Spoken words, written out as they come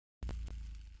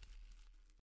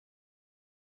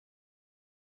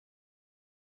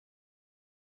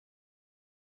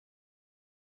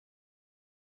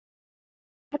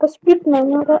speed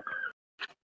mana?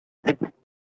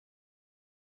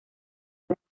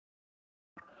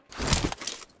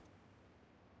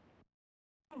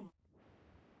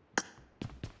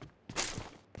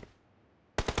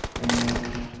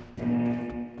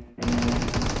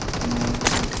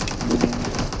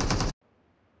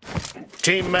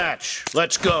 Team match,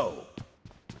 let's go.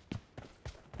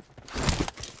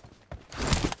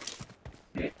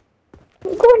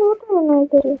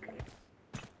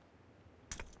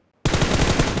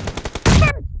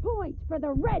 First point for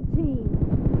the red team.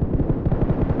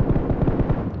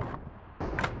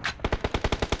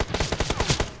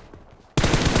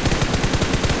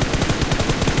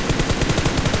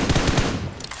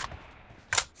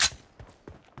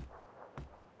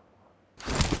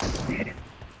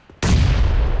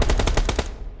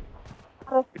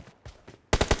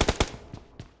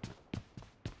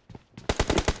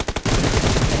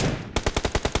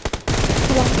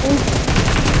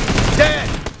 Dead!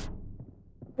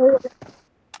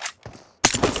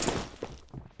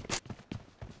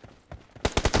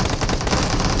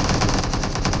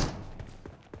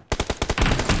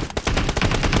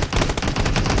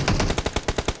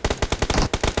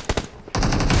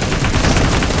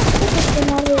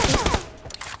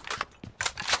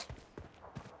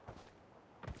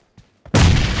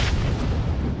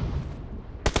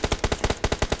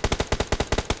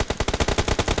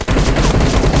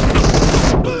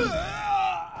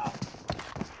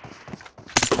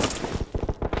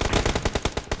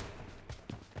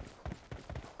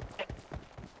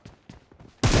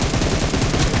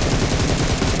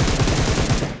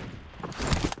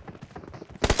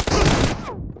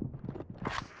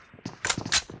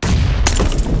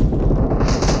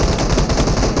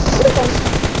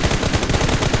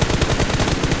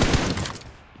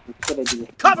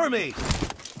 Cover me!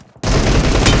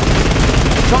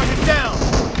 Target down!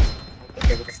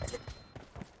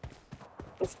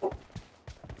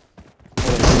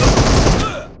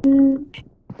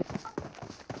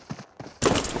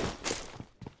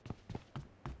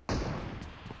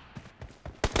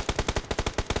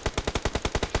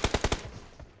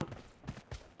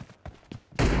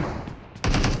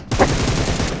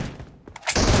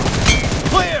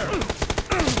 Clear!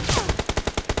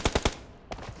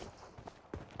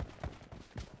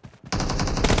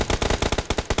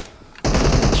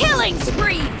 Killing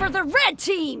spree for the red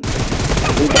team.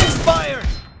 Expired!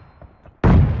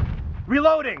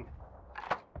 Reloading!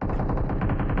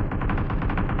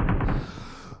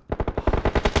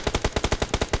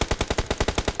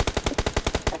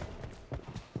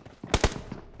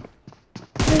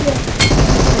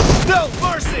 No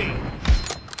mercy!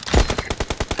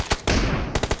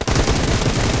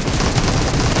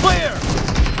 Clear!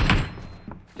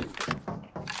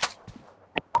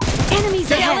 Enemies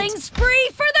killing spree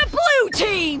for the blue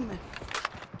team.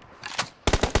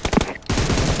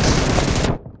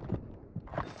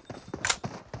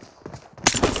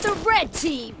 The red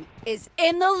team is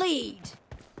in the lead.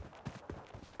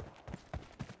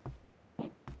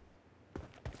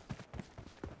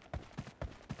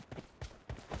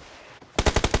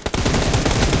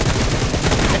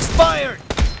 Expired!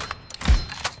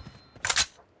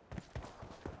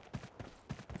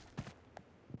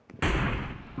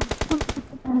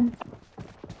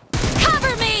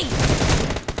 Cover me!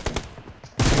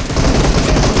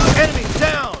 Enemy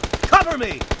down! Cover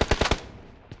me!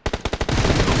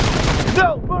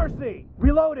 No mercy!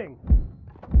 Reloading!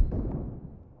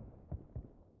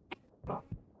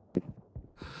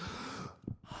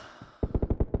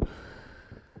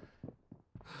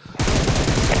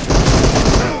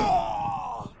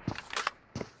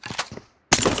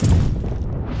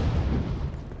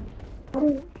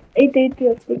 Eight.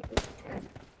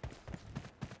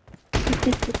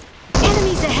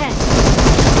 Enemies ahead.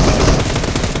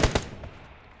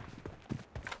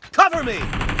 Cover me!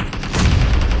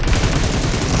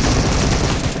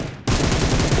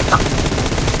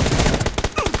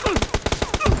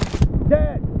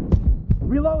 Dead!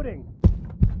 Reloading!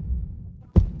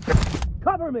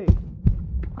 Cover me!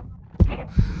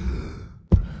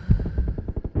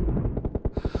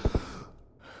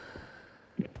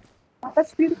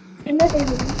 Speed.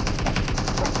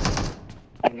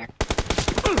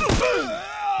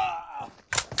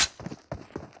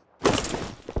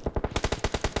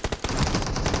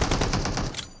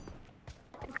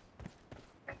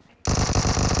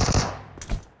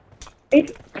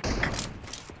 Eight.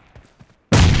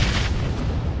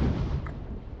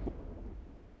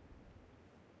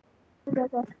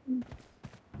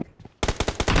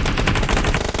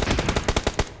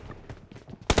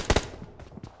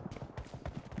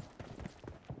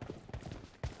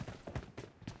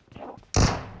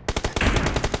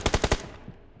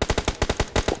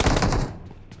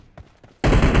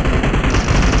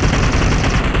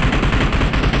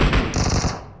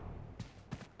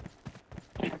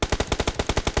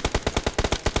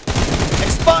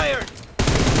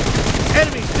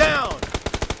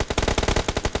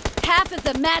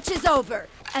 is over,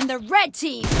 and the red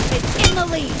team is in the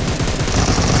lead.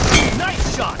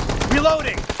 Nice shot!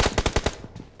 Reloading!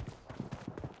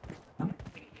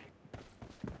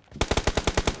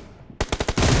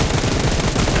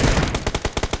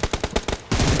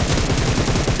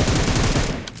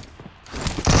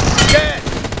 Dead!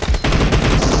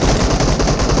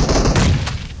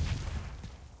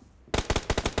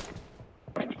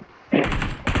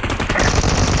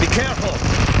 Be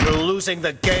careful! You're losing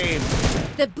the game.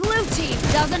 The blue team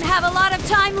doesn't have a lot of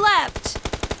time left.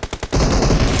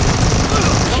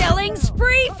 Killing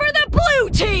spree for the blue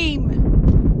team!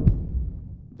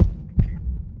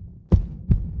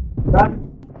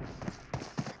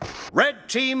 Red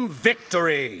team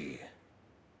victory!